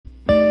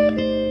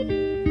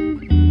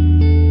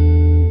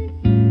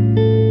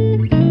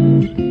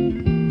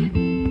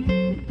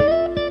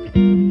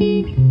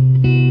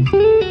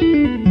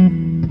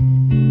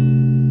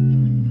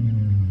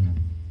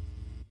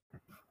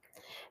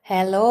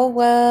Hello,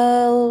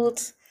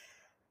 world.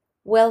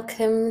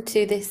 Welcome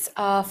to this,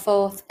 our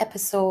fourth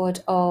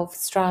episode of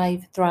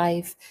Strive,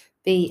 Thrive,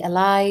 Be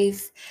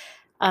Alive.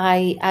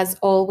 I, as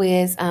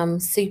always, am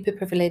super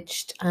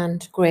privileged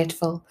and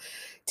grateful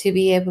to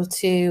be able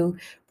to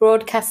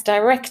broadcast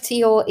direct to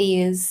your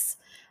ears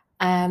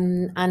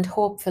and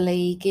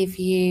hopefully give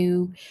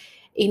you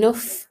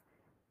enough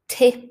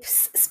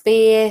tips,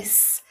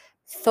 space,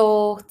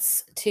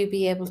 thoughts to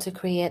be able to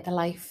create the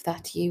life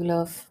that you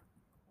love.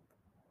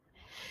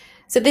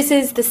 So this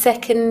is the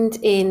second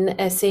in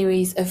a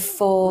series of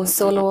 4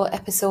 solo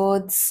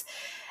episodes,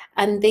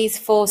 and these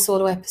 4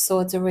 solo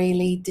episodes are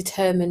really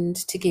determined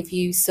to give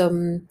you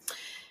some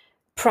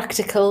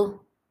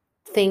practical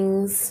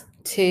things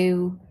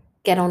to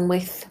get on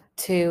with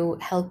to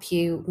help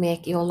you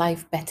make your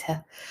life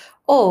better,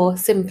 or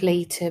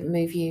simply to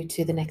move you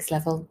to the next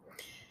level.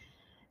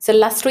 So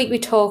last week we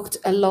talked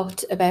a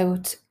lot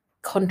about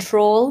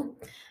control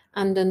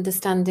and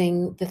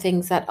understanding the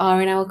things that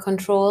are in our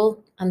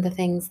control and the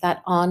things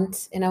that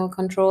aren't in our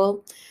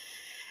control.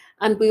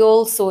 And we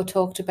also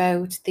talked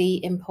about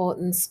the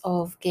importance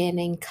of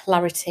gaining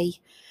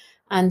clarity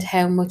and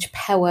how much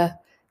power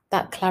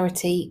that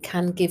clarity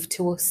can give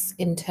to us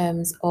in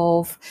terms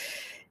of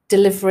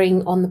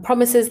delivering on the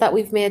promises that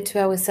we've made to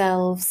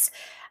ourselves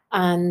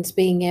and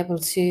being able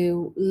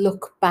to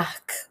look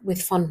back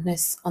with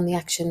fondness on the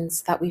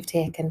actions that we've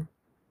taken.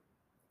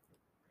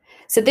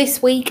 So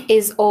this week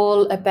is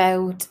all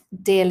about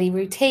daily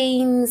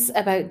routines,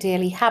 about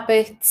daily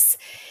habits.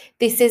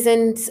 This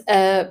isn't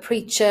a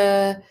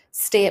preacher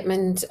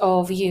statement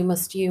of you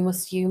must, you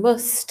must, you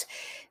must.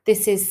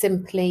 This is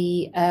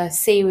simply a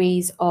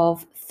series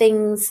of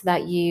things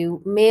that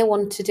you may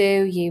want to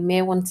do, you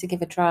may want to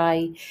give a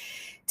try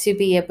to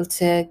be able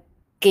to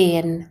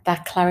gain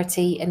that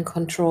clarity and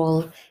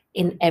control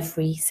in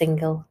every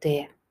single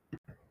day.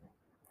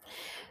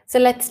 So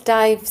let's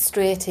dive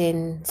straight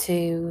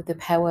into the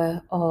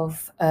power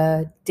of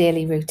a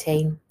daily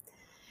routine.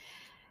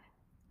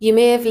 You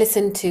may have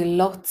listened to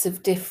lots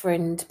of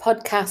different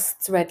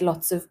podcasts, read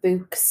lots of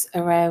books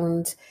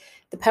around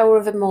the power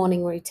of a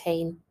morning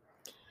routine.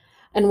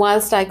 And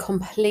whilst I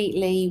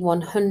completely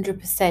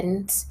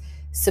 100%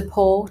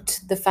 support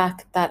the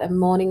fact that a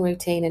morning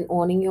routine and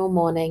owning your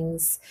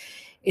mornings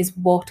is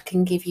what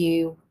can give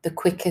you the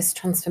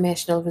quickest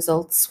transformational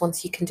results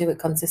once you can do it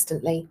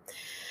consistently,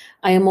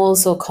 I am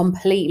also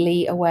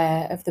completely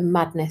aware of the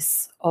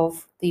madness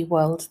of the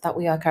world that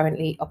we are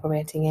currently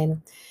operating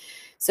in.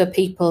 So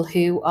people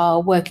who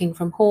are working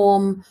from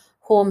home,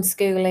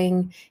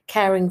 homeschooling,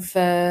 caring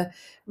for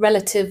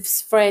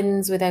relatives,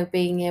 friends without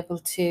being able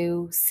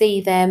to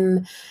see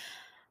them,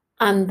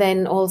 and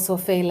then also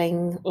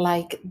feeling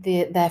like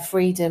their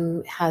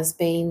freedom has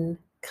been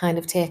kind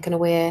of taken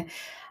away.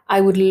 I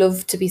would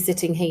love to be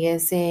sitting here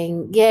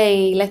saying,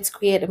 yay, let's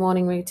create a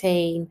morning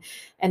routine,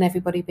 and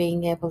everybody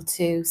being able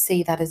to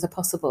see that as a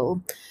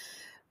possible.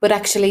 But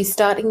actually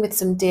starting with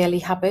some daily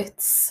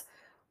habits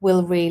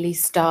will really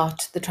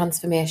start the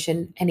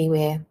transformation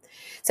anyway.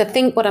 So I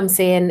think what I'm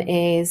saying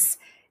is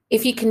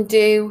if you can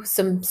do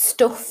some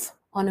stuff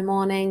on a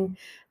morning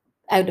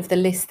out of the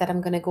list that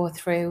I'm going to go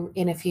through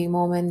in a few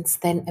moments,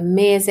 then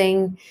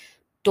amazing.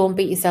 Don't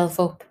beat yourself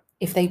up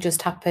if they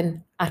just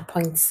happen at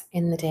points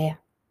in the day.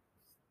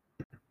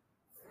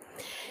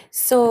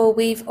 So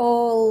we've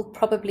all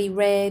probably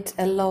read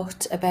a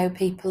lot about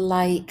people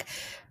like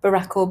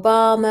Barack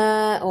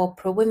Obama,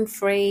 Oprah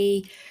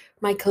Winfrey,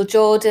 Michael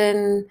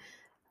Jordan,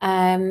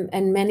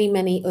 and many,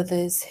 many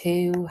others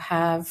who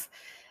have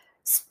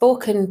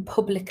spoken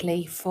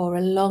publicly for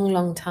a long,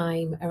 long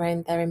time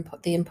around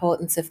the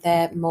importance of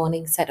their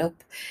morning setup.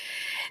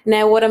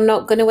 Now, what I'm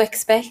not going to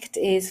expect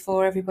is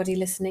for everybody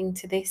listening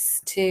to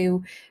this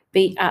to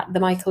be at the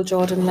Michael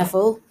Jordan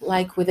level,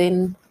 like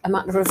within a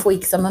matter of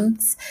weeks or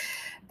months.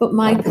 But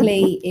my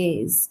plea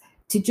is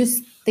to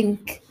just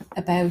think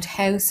about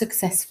how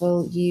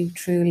successful you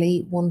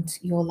truly want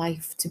your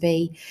life to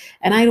be.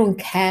 And I don't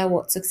care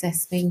what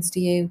success means to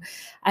you.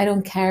 I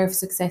don't care if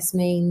success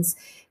means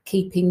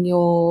keeping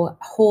your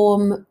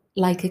home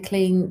like a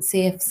clean,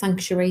 safe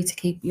sanctuary to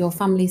keep your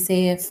family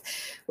safe,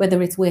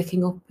 whether it's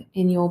waking up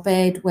in your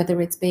bed,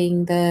 whether it's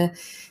being the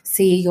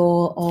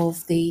CEO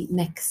of the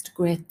next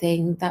great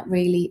thing. That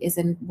really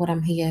isn't what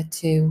I'm here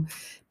to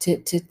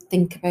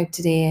think about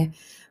today.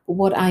 But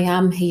what I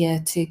am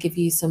here to give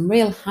you some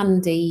real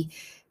handy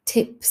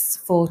tips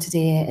for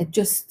today are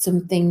just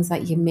some things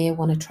that you may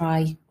want to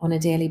try on a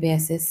daily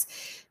basis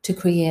to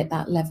create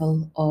that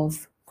level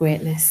of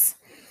greatness.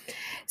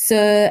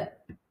 So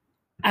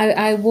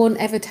I won't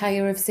ever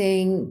tire of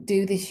saying,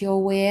 do this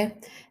your way.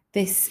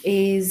 This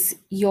is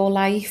your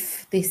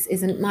life. This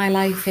isn't my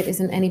life. It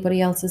isn't anybody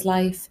else's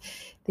life.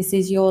 This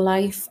is your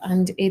life.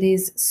 And it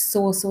is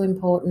so, so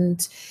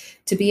important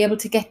to be able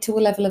to get to a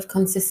level of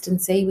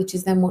consistency, which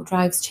is then what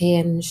drives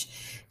change,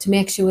 to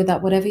make sure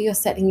that whatever you're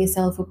setting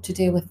yourself up to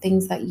do are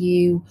things that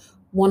you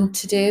want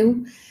to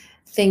do,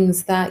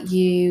 things that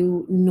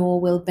you know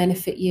will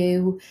benefit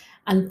you,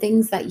 and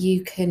things that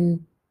you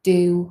can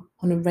do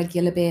on a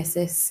regular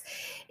basis.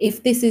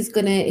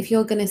 If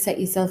you're gonna set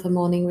yourself a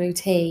morning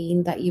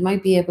routine that you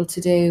might be able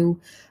to do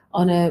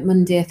on a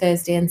Monday,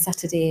 Thursday, and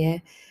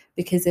Saturday,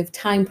 because of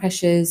time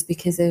pressures,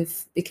 because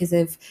of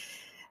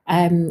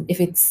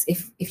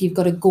if you've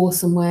got to go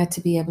somewhere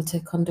to be able to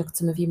conduct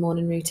some of your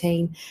morning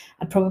routine,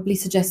 I'd probably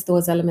suggest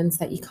those elements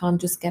that you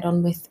can't just get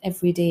on with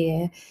every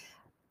day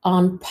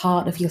aren't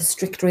part of your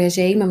strict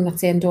regime. I'm not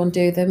saying don't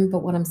do them,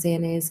 but what I'm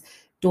saying is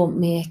don't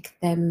make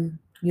them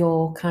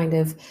your kind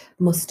of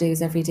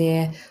must-dos every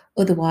day.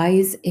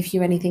 Otherwise, if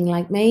you're anything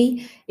like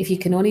me, if you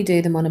can only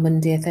do them on a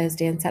Monday,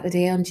 Thursday, and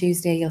Saturday, on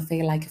Tuesday you'll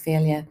feel like a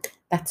failure.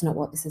 That's not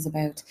what this is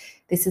about.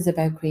 This is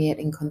about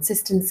creating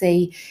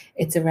consistency.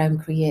 It's around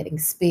creating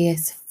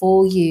space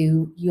for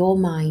you, your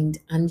mind,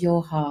 and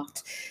your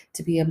heart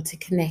to be able to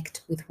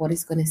connect with what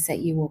is going to set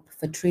you up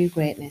for true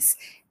greatness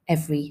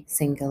every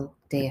single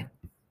day.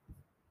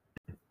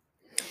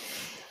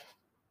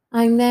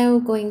 I'm now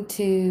going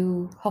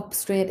to hop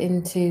straight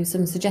into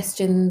some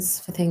suggestions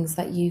for things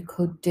that you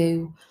could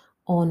do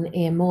on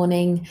a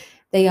morning.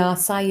 They are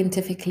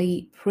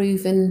scientifically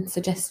proven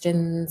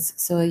suggestions,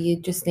 so you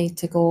just need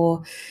to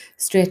go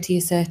straight to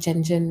your search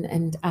engine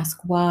and ask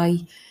why,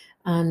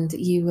 and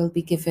you will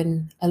be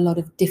given a lot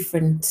of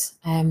different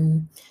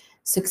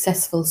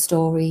successful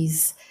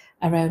stories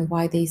around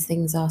why these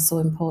things are so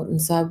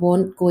important. So I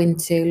won't go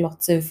into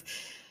lots of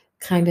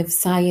kind of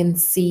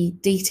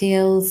sciencey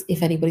details.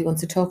 If anybody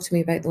wants to talk to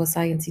me about those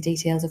sciencey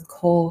details, of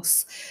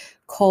course,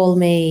 call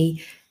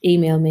me,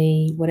 email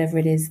me, whatever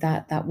it is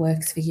that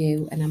works for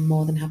you, and I'm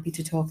more than happy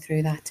to talk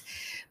through that.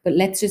 But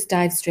let's just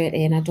dive straight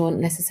in. I don't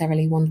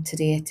necessarily want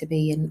today to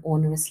be an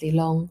onerously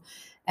long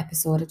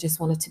episode. I just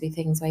want it to be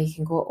things where you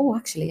can go, oh,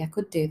 actually, I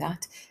could do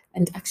that.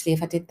 And actually,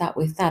 if I did that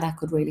with that, I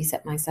could really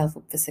set myself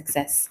up for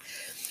success.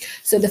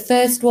 So the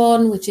first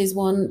one, which is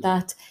one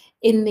that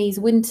in these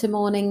winter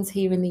mornings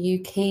here in the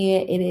UK,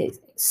 it is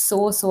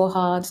so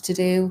hard to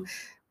do,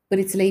 but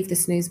it's leave the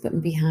snooze button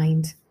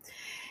behind.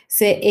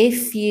 So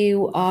if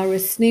you are a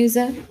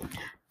snoozer,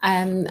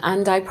 and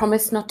I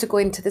promise not to go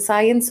into the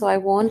science, so I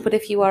won't, but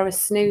if you are a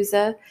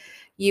snoozer,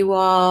 you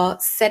are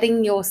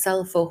setting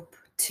yourself up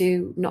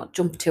to not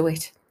jump to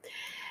it.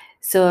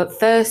 So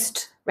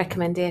first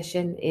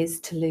recommendation is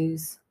to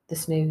lose the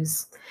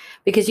snooze,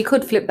 because you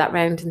could flip that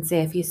round and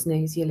say if you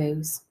snooze, you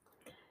lose.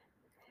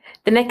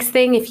 The next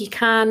thing, if you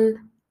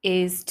can,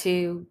 is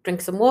to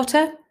drink some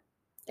water.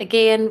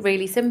 Again,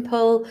 really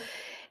simple.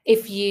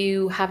 If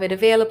you have it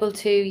available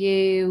to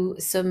you,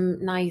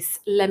 some nice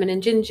lemon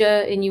and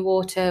ginger in your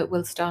water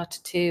will start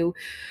to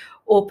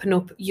open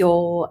up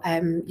your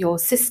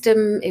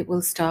system. It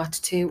will start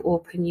to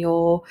open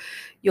your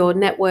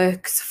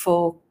networks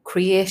for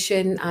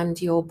creation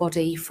and your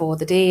body for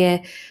the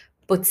day.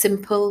 But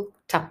simple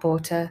tap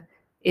water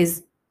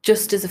is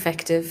just as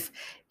effective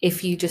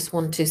if you just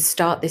want to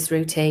start this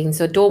routine.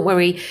 So don't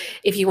worry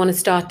if you want to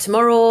start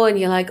tomorrow and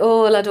you're like,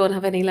 oh, well, I don't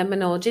have any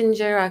lemon or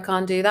ginger, I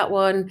can't do that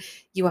one.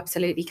 You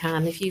absolutely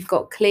can. If you've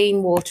got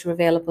clean water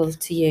available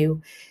to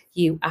you,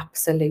 you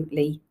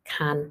absolutely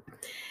can.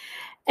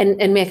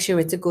 And make sure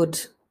it's a good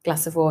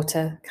glass of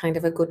water, kind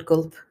of a good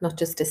gulp, not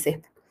just a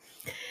sip.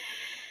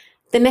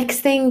 The next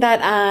thing that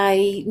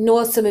I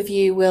know some of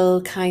you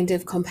will kind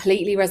of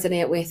completely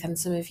resonate with, and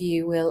some of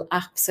you will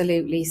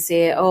absolutely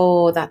say,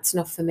 oh, that's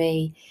not for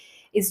me,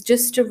 is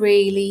just to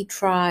really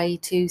try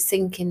to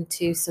sink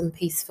into some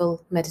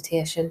peaceful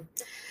meditation.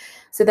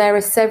 So there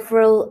are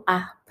several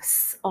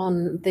apps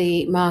on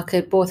the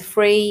market, both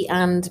free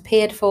and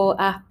paid for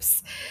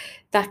apps,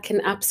 that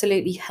can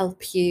absolutely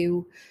help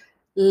you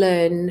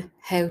learn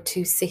how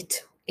to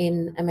sit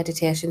in a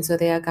meditation. So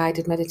they are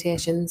guided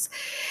meditations.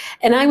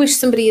 And I wish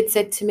somebody had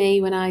said to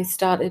me when I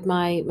started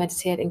my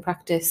meditating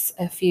practice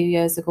a few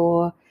years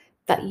ago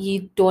that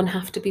you don't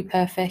have to be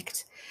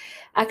perfect.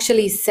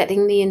 Actually,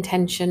 setting the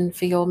intention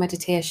for your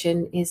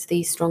meditation is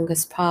the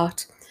strongest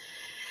part.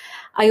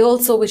 I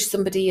also wish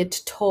somebody had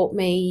taught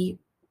me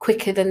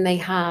quicker than they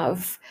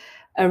have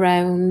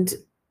around,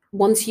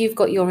 once you've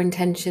got your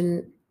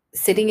intention,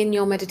 sitting in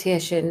your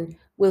meditation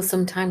will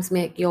sometimes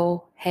make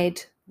your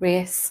head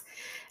race.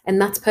 And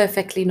that's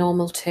perfectly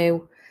normal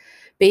too.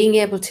 Being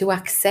able to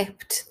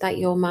accept that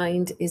your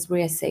mind is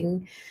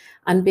racing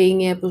and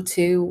being able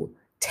to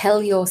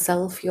tell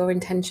yourself your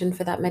intention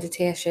for that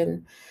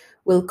meditation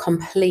will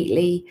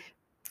completely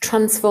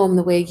transform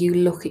the way you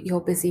look at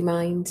your busy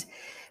mind,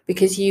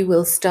 because you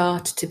will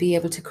start to be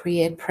able to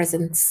create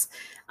presence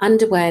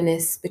and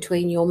awareness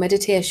between your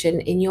meditation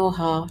in your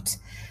heart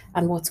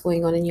and what's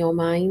going on in your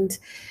mind,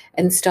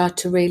 and start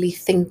to really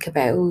think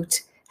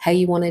about how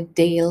you want to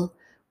deal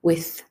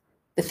with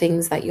the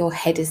things that your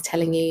head is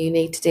telling you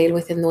need to deal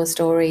with in those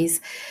stories,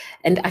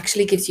 and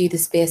actually gives you the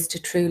space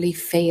to truly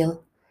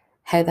feel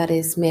how that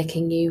is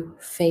making you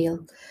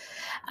feel.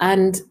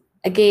 And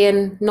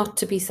Again, not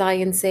to be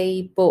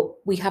sciencey, but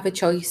we have a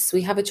choice.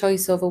 We have a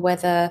choice over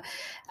whether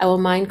our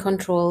mind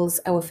controls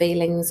our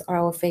feelings or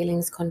our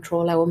feelings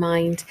control our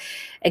mind.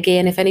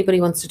 Again, if anybody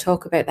wants to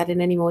talk about that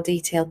in any more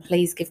detail,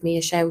 please give me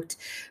a shout.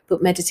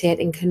 But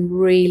meditating can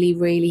really,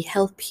 really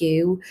help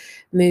you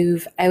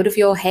move out of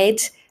your head,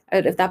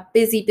 out of that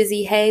busy,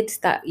 busy head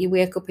that you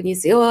wake up and you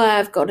say, oh,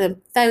 I've got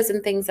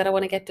 1,000 things that I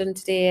want to get done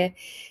today,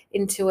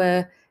 into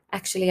a,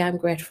 actually, I'm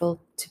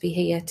grateful to be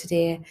here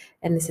today,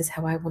 and this is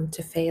how I want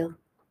to feel.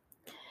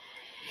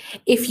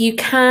 If you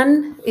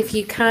can, if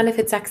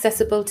it's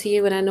accessible to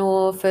you, and I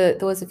know for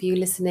those of you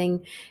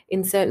listening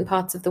in certain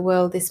parts of the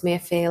world, this may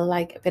feel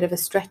like a bit of a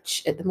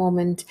stretch at the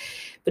moment,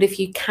 but if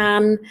you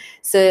can,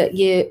 so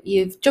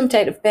you've jumped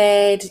out of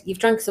bed, you've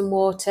drank some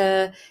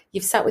water,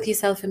 you've sat with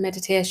yourself in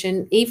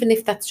meditation, even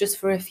if that's just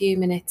for a few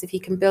minutes, if you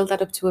can build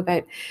that up to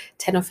about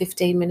 10 or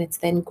 15 minutes,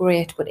 then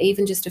great, but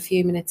even just a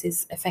few minutes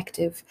is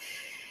effective.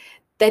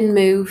 Then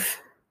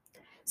move.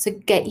 So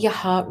get your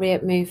heart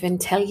rate moving,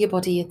 tell your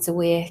body it's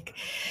awake.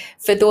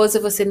 For those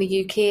of us in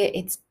the UK,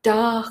 it's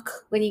dark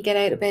when you get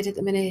out of bed at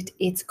the minute.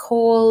 It's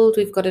cold.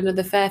 We've got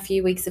another fair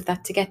few weeks of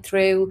that to get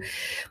through.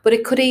 But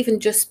it could even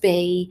just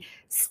be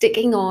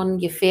sticking on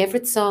your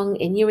favourite song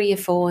in your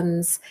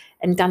earphones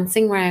and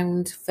dancing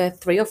around for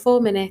 3 or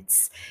 4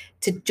 minutes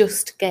to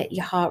just get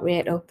your heart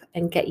rate up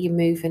and get you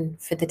moving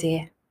for the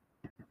day.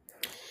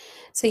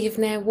 So you've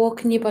now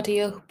woken your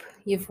body up,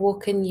 you've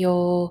woken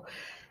your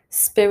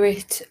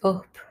spirit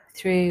up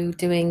through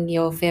doing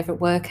your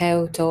favourite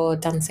workout or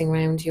dancing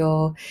around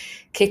your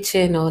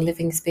kitchen or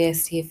living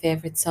space to your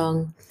favourite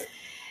song.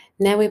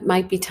 Now it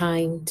might be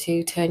time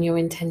to turn your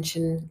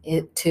intention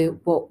to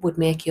what would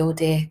make your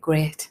day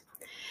great.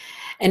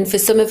 And for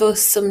some of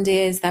us, some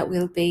days that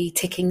will be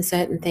ticking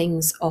certain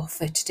things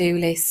off a to-do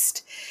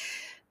list.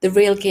 The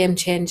real game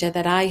changer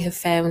that I have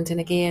found, and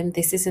again,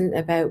 this isn't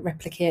about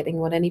replicating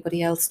what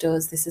anybody else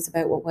does, this is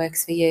about what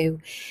works for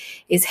you,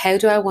 is how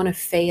do I want to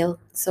feel?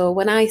 So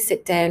when I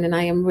sit down, and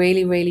I am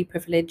really, really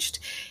privileged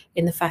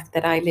in the fact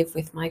that I live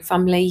with my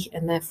family,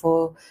 and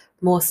therefore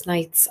most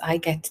nights I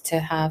get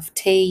to have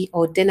tea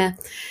or dinner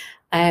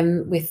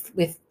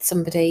with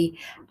somebody,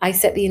 I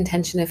set the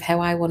intention of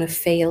how I want to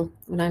feel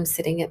when I'm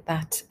sitting at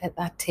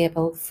that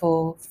table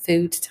for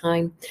food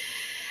time.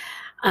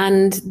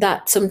 And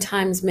that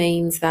sometimes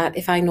means that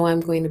if I know I'm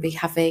going to be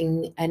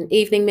having an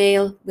evening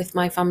meal with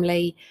my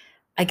family,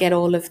 I get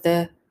all of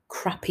the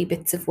crappy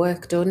bits of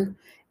work done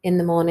in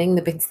the morning,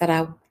 the bits that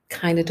I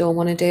kind of don't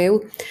want to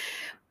do.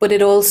 But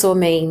it also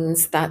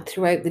means that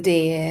throughout the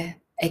day,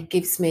 it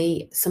gives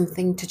me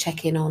something to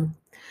check in on.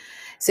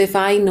 So if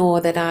I know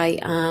that I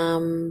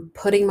am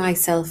putting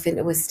myself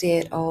into a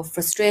state of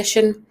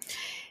frustration,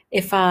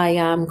 if I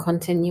am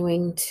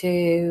continuing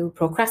to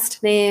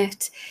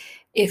procrastinate,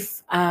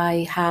 if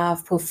I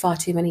have put far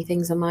too many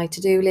things on my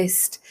to-do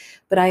list,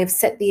 but I have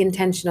set the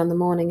intention on the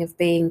morning of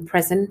being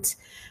present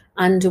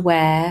and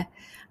aware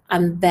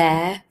and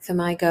there for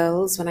my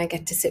girls when I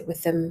get to sit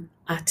with them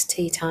at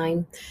tea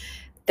time,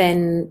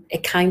 then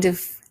it kind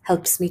of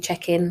helps me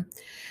check in.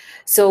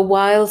 So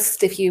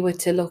whilst if you were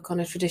to look on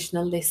a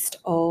traditional list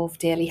of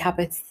daily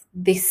habits,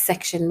 this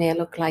section may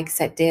look like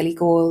set daily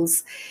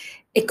goals.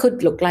 It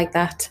could look like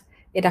that.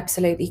 It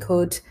absolutely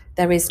could.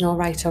 There is no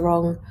right or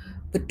wrong,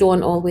 but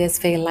don't always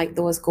feel like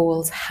those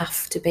goals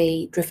have to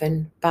be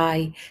driven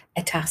by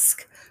a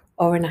task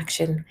or an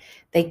action.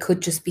 They could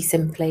just be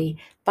simply,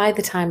 by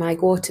the time I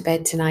go to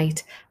bed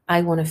tonight,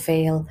 I want to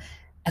feel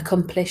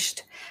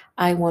accomplished.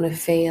 I want to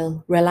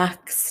feel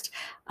relaxed.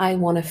 I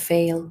want to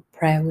feel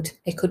proud.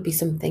 It could be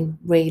something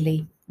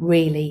really,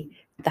 really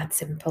that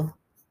simple.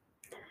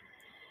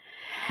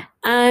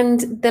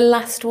 And the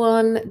last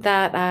one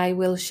that I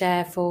will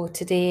share for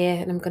today,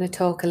 and I'm going to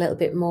talk a little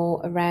bit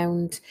more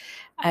around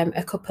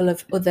a couple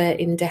of other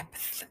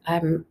in-depth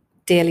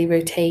daily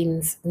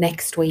routines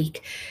next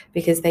week,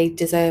 because they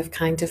deserve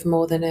kind of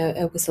more than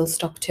a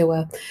whistle-stop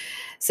tour.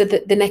 So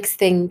the next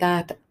thing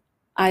that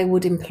I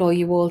would implore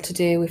you all to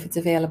do, if it's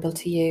available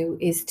to you,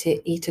 is to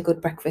eat a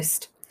good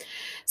breakfast.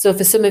 So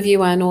for some of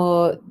you, I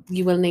know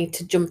you will need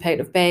to jump out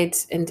of bed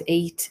and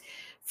eat.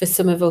 For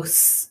some of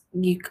us,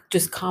 you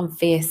just can't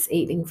face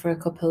eating for a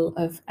couple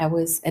of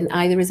hours, and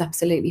either is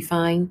absolutely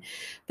fine.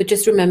 But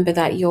just remember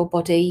that your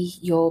body,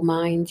 your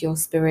mind, your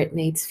spirit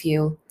needs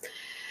fuel.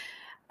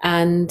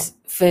 And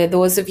for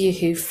those of you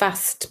who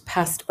fast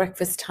past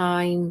breakfast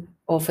time,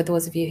 or for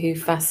those of you who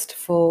fast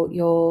for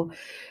your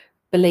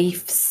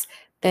beliefs,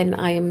 then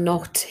I am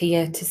not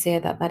here to say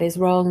that that is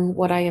wrong.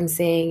 What I am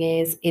saying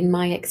is, in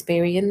my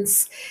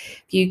experience,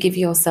 if you give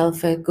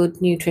yourself a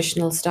good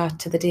nutritional start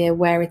to the day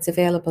where it's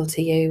available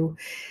to you,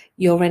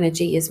 your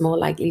energy is more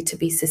likely to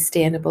be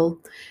sustainable.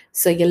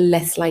 So you're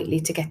less likely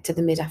to get to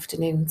the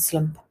mid-afternoon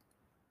slump.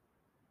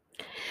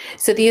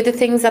 So the other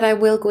things that I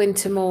will go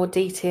into more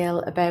detail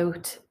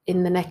about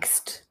in the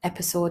next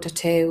episode or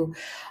two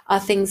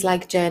are things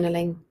like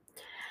journaling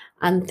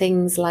and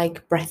things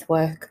like breath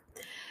work.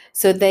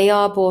 So they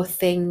are both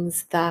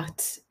things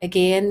that,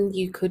 again,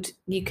 you could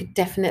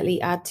definitely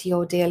add to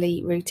your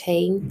daily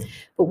routine.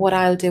 But what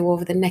I'll do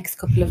over the next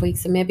couple of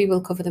weeks, and maybe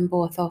we'll cover them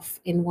both off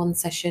in one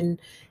session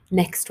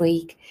next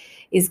week,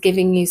 is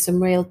giving you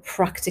some real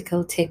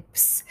practical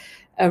tips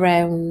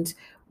around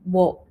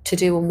what to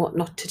do and what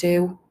not to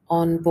do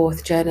on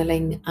both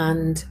journaling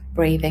and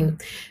breathing,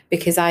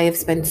 because I have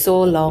spent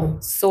so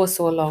long, so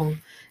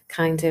long,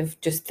 kind of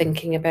just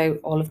thinking about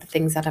all of the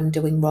things that I'm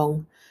doing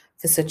wrong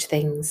for such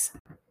things.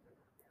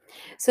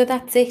 So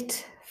that's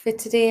it for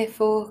today,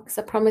 folks.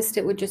 I promised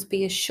it would just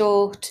be a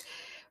short,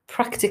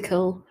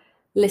 practical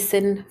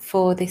listen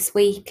for this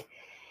week.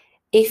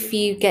 If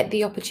you get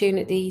the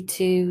opportunity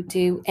to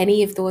do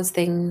any of those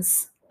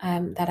things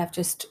that I've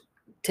just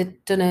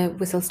done a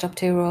whistle stop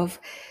tour of,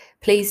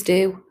 please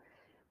do.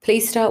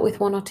 Please start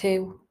with one or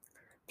two.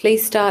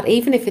 Please start,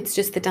 even if it's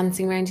just the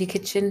dancing around your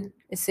kitchen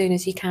as soon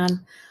as you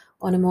can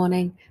on a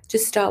morning,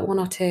 just start one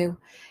or two.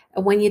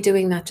 And when you're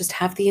doing that, just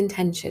have the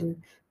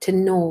intention to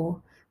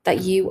know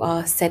that you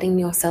are setting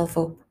yourself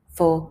up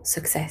for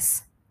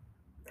success.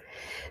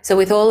 So,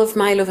 with all of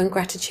my love and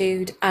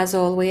gratitude, as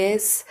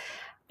always,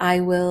 I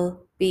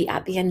will be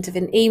at the end of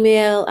an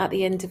email, at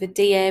the end of a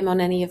DM on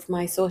any of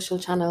my social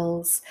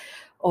channels,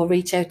 or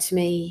reach out to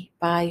me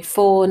by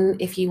phone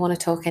if you want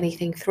to talk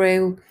anything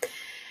through.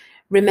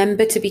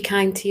 Remember to be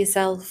kind to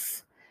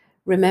yourself.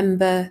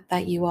 Remember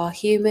that you are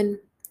human.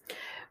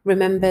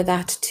 Remember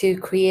that to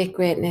create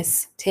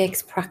greatness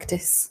takes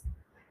practice,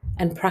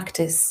 and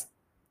practice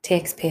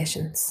takes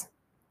patience.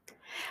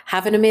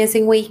 Have an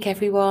amazing week,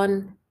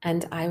 everyone,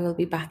 and I will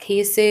be back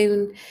here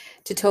soon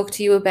to talk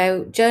to you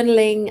about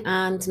journaling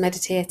and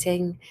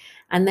meditating,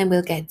 and then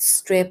we'll get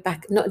straight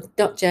back, not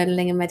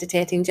journaling and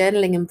meditating,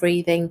 journaling and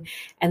breathing,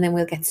 and then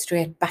we'll get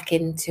straight back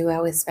into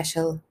our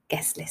special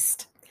guest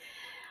list.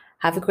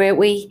 Have a great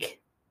week,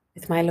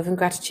 with my love and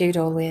gratitude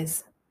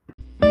always.